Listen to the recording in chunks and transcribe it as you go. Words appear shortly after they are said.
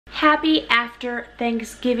Happy after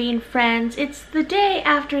Thanksgiving, friends. It's the day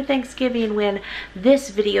after Thanksgiving when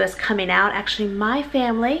this video is coming out. Actually, my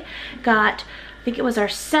family got, I think it was our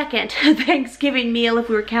second Thanksgiving meal if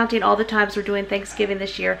we were counting all the times we're doing Thanksgiving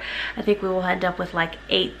this year. I think we will end up with like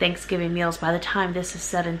 8 Thanksgiving meals by the time this is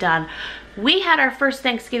said and done. We had our first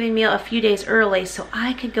Thanksgiving meal a few days early, so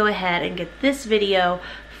I could go ahead and get this video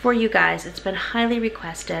for you guys. It's been highly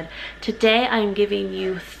requested. Today I am giving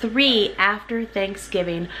you 3 after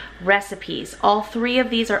Thanksgiving recipes. All 3 of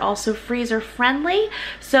these are also freezer friendly,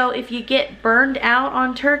 so if you get burned out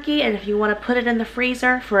on turkey and if you want to put it in the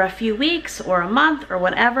freezer for a few weeks or a month or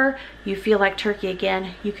whatever, you feel like turkey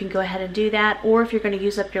again, you can go ahead and do that. Or if you're going to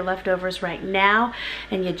use up your leftovers right now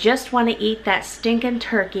and you just want to eat that stinking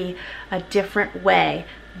turkey a different way,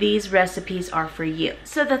 these recipes are for you.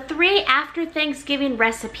 So the 3 after Thanksgiving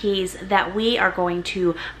recipes that we are going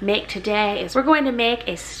to make today is we're going to make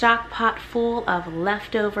a stock pot full of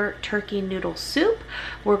leftover turkey noodle soup.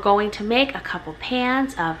 We're going to make a couple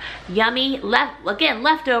pans of yummy,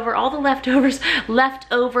 leftover, all the leftovers,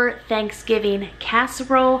 leftover Thanksgiving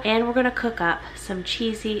casserole, and we're gonna cook up some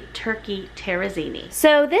cheesy turkey tetrazzini.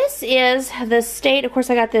 So this is the state, of course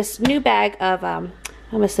I got this new bag of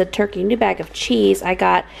I almost said turkey, new bag of cheese I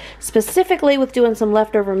got specifically with doing some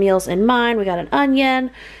leftover meals in mind. We got an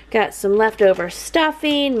onion, got some leftover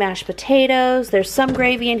stuffing, mashed potatoes. There's some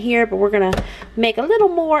gravy in here, but we're gonna make a little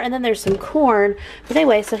more, and then there's some corn. But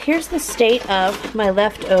anyway, so here's the state of my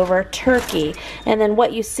leftover turkey. And then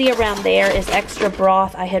what you see around there is extra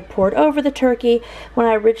broth I had poured over the turkey when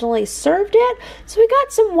I originally served it. So we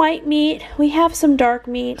got some white meat, we have some dark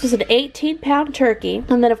meat. This is an 18-pound turkey,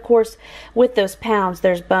 and then of course with those pounds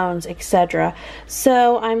there's bones, etc.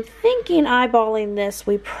 So I'm thinking, eyeballing this,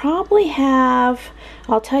 we probably have,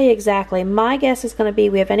 I'll tell you exactly, my guess is going to be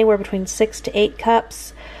we have anywhere between 6 to 8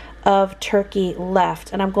 cups of turkey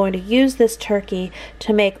left, and I'm going to use this turkey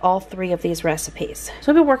to make all 3 of these recipes. So what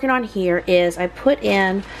I've been working on here is I put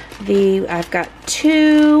in I've got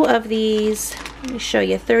 2 of these, let me show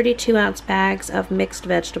you, 32-ounce bags of mixed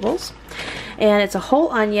vegetables, and it's a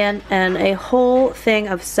whole onion and a whole thing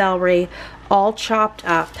of celery all chopped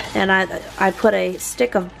up, and I put a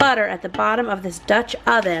stick of butter at the bottom of this Dutch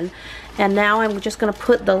oven, and now I'm just going to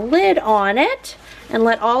put the lid on it and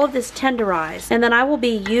let all of this tenderize. And then I will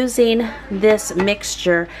be using this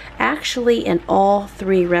mixture actually in all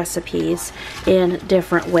 3 recipes in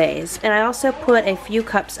different ways. And I also put a few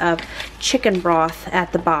cups of chicken broth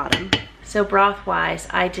at the bottom. So broth-wise,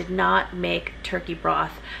 I did not make turkey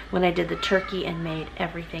broth when I did the turkey and made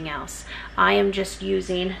everything else. I am just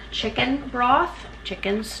using chicken broth,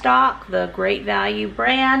 chicken stock, the Great Value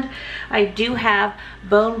brand. I do have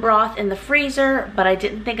bone broth in the freezer, but I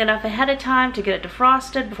didn't think enough ahead of time to get it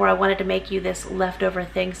defrosted before I wanted to make you this leftover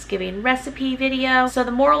Thanksgiving recipe video. So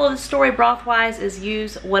the moral of the story broth-wise is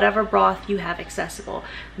use whatever broth you have accessible.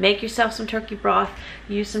 Make yourself some turkey broth,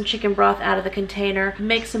 use some chicken broth out of the container,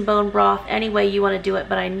 make some bone broth, any way you want to do it,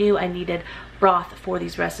 but I knew I needed broth for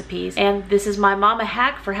these recipes, and this is my mama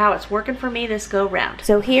hack for how it's working for me this go round.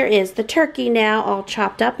 So here is the turkey now all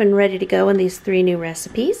chopped up and ready to go in these 3 new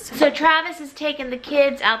recipes. So Travis is taking the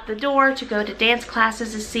kids out the door to go to dance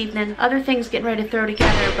classes this evening, other things getting ready to throw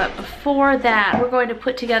together, but before that we're going to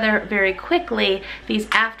put together very quickly these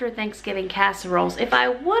after Thanksgiving casseroles. If I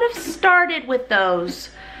would have started with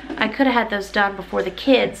those, I could have had those done before the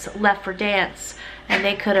kids left for dance, and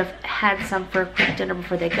they could have had some for a quick dinner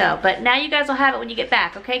before they go. But now you guys will have it when you get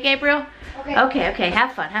back, okay, Gabriel? Okay. Okay,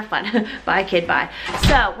 have fun, have fun. Bye, kid, bye.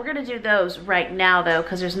 So we're gonna do those right now though,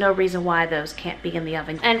 because there's no reason why those can't be in the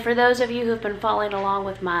oven. And for those of you who've been following along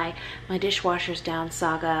with my dishwasher's down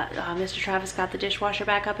saga, Mr. Travis got the dishwasher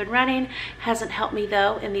back up and running. Hasn't helped me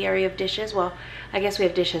though in the area of dishes. Well, I guess we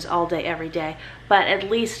have dishes all day, every day, but at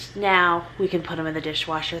least now we can put them in the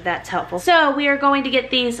dishwasher. That's helpful. So we are going to get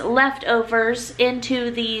these leftovers into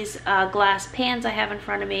these glass pans I have in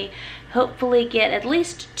front of me. Hopefully get at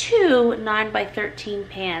least 2 9x13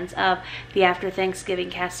 pans of the after Thanksgiving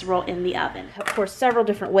casserole in the oven. Of course, several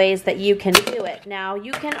different ways that you can do it. Now,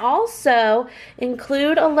 you can also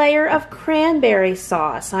include a layer of cranberry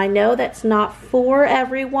sauce. I know that's not for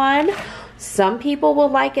everyone. Some people will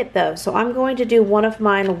like it though, so I'm going to do one of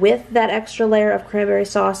mine with that extra layer of cranberry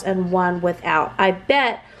sauce and one without. I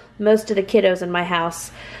bet most of the kiddos in my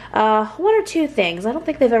house, 1 or 2 things. I don't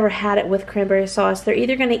think they've ever had it with cranberry sauce. They're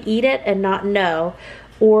either going to eat it and not know,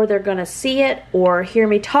 or they're gonna see it or hear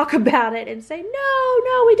me talk about it and say,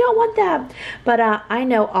 no, we don't want that. But I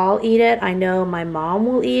know I'll eat it. I know my mom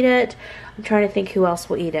will eat it. I'm trying to think who else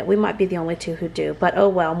will eat it. We might be the only two who do, but oh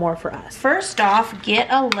well, more for us. First off, get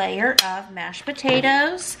a layer of mashed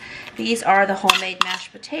potatoes. These are the homemade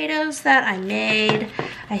mashed potatoes that I made.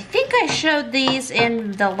 I think I showed these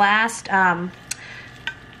in the last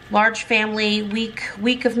large family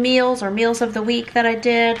week of meals, or meals of the week that I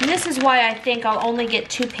did. And this is why I think I'll only get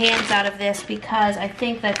 2 pans out of this, because I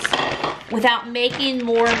think that's without making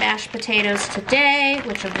more mashed potatoes today,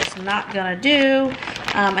 which I'm just not gonna do.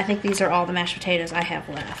 I think these are all the mashed potatoes I have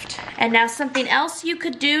left. And now something else you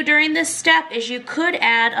could do during this step is you could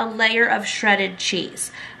add a layer of shredded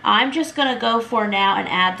cheese. I'm just gonna go for now and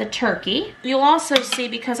add the turkey. You'll also see,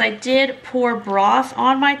 because I did pour broth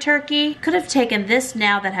on my turkey, could have taken this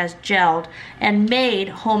now that has gelled and made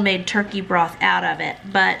homemade turkey broth out of it,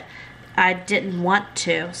 but I didn't want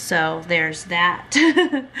to, so there's that.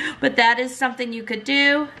 But that is something you could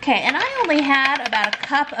do. Okay, and I only had about a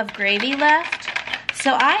cup of gravy left,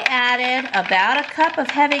 so I added about a cup of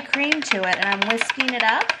heavy cream to it, and I'm whisking it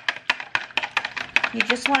up. You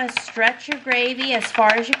just want to stretch your gravy as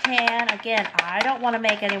far as you can. Again, I don't want to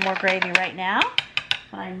make any more gravy right now,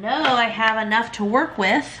 but I know I have enough to work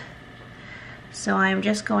with. So I'm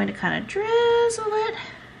just going to kind of drizzle it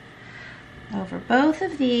over both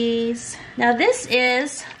of these. Now this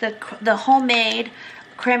is the homemade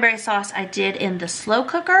cranberry sauce I did in the slow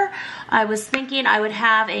cooker. I was thinking I would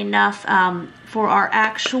have enough for our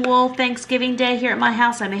actual Thanksgiving day here at my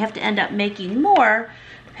house. I may have to end up making more,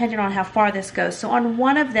 depending on how far this goes. So on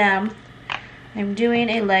one of them, I'm doing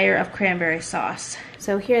a layer of cranberry sauce.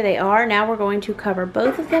 So here they are. Now we're going to cover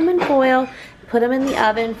both of them in foil, put them in the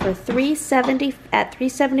oven for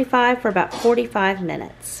 375 for about 45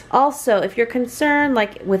 minutes. Also, if you're concerned,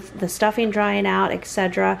 like with the stuffing drying out,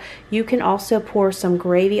 etc., you can also pour some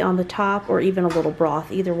gravy on the top, or even a little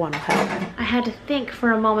broth. Either one will help. I had to think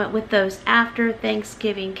for a moment with those after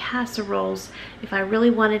Thanksgiving casseroles if I really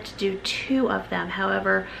wanted to do 2 of them.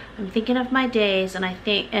 However, I'm thinking of my days, and I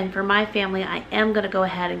think, and for my family, I am gonna go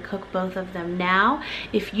ahead and cook both of them now.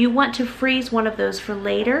 If you want to freeze one of those for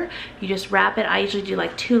later, you just wrap it. I usually do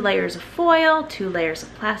like 2 layers of foil, 2 layers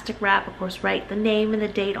of plastic wrap, of course write the name and the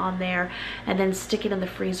date on there, and then stick it in the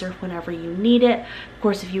freezer whenever you need it. Of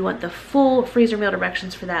course, if you want the full freezer meal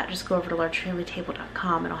directions for that, just go over to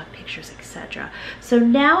largefamilytable.com and I'll have pictures, etc. So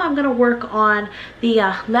now I'm gonna work on the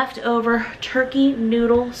leftover turkey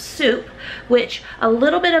noodle soup, which a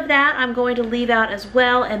little bit of that I'm going to leave out as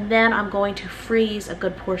well, and then I'm going to freeze a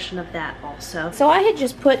good portion of that also. So I had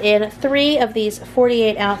just put in 3 of these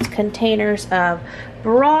 48-ounce containers of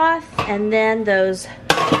broth, and then those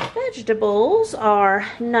vegetables are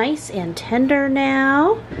nice and tender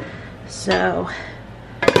now. So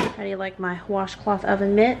how do you like my washcloth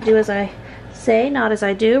oven mitt? Do as I say, not as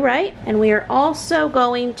I do, right? And we are also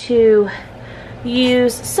going to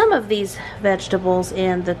use some of these vegetables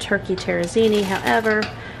in the turkey tetrazzini. However,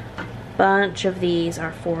 a bunch of these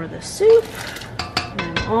are for the soup.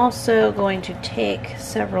 I'm also going to take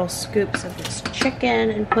several scoops of this chicken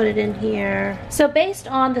and put it in here. So based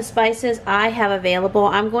on the spices I have available,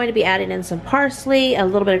 I'm going to be adding in some parsley, a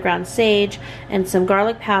little bit of ground sage, and some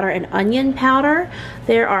garlic powder and onion powder.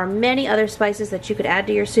 There are many other spices that you could add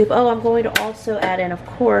to your soup. Oh, I'm going to also add in, of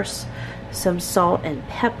course, some salt and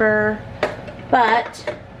pepper.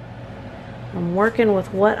 But I'm working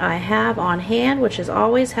with what I have on hand, which is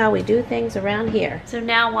always how we do things around here. So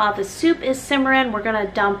now while the soup is simmering, we're gonna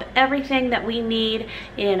dump everything that we need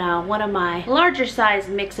in one of my larger size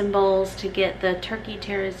mixing bowls to get the turkey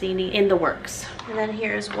tetrazzini in the works. And then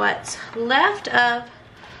here's what's left of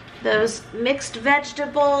those mixed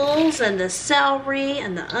vegetables and the celery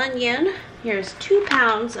and the onion. Here's 2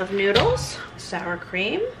 pounds of noodles, sour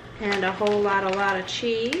cream, and a whole lot of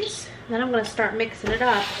cheese. Then I'm gonna start mixing it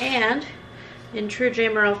up, and in true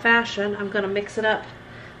Jamerrill fashion, I'm gonna mix it up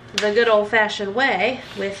the good old-fashioned way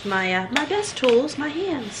with my my best tools, my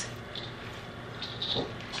hands.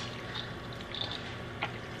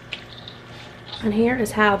 And here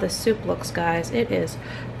is how the soup looks, guys. It is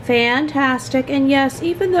fantastic, and yes,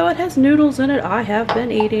 even though it has noodles in it, I have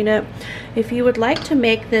been eating it. If you would like to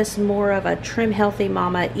make this more of a trim healthy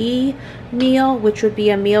mama E meal, which would be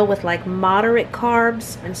a meal with like moderate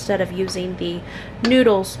carbs, instead of using the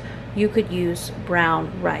noodles you could use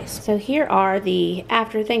brown rice. So here are the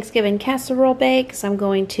after Thanksgiving casserole bakes. I'm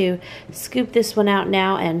going to scoop this one out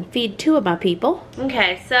now and feed 2 of my people.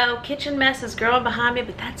 Okay, so kitchen mess is growing behind me,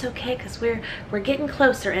 but that's okay because we're getting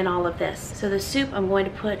closer in all of this. So the soup I'm going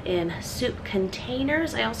to put in soup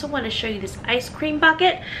containers. I also want to show you this ice cream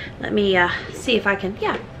bucket. Let me see if I can,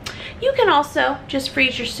 yeah. You can also just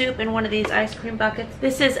freeze your soup in one of these ice cream buckets.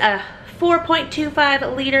 This is a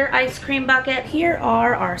 4.25 liter ice cream bucket. Here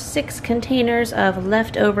are our 6 containers of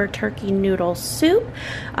leftover turkey noodle soup.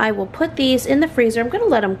 I will put these in the freezer. I'm gonna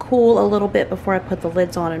let them cool a little bit before I put the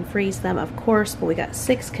lids on and freeze them, of course, but we got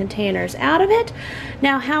 6 containers out of it.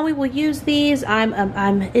 Now, how we will use these, I'm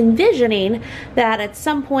envisioning that at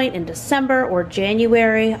some point in December or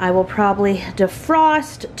January, I will probably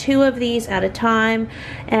defrost 2 of these at a time,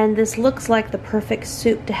 and this looks like the perfect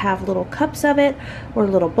soup to have little cups of it or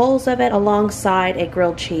little bowls of it alongside a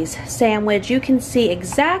grilled cheese sandwich. You can see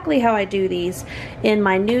exactly how I do these in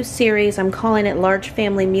my new series. I'm calling it Large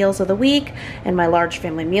Family Meals of the Week and my Large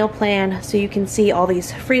Family Meal Plan, so you can see all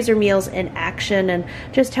these freezer meals in action and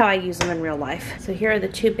just how I use them in real life. So here are the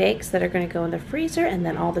 2 bakes that are going to go in the freezer, and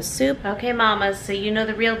then all the soup. Okay, mamas, so you know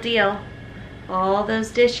the real deal. All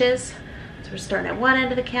those dishes. So we're starting at one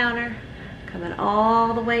end of the counter, coming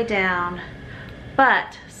all the way down.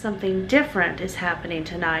 But something different is happening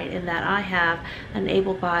tonight in that I have an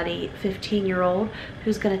able-bodied 15-year-old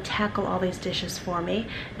who's going to tackle all these dishes for me,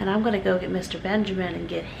 and I'm going to go get Mr. Benjamin and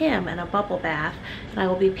get him in a bubble bath, and I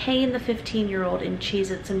will be paying the 15-year-old in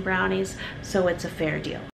Cheez-Its and brownies, so it's a fair deal.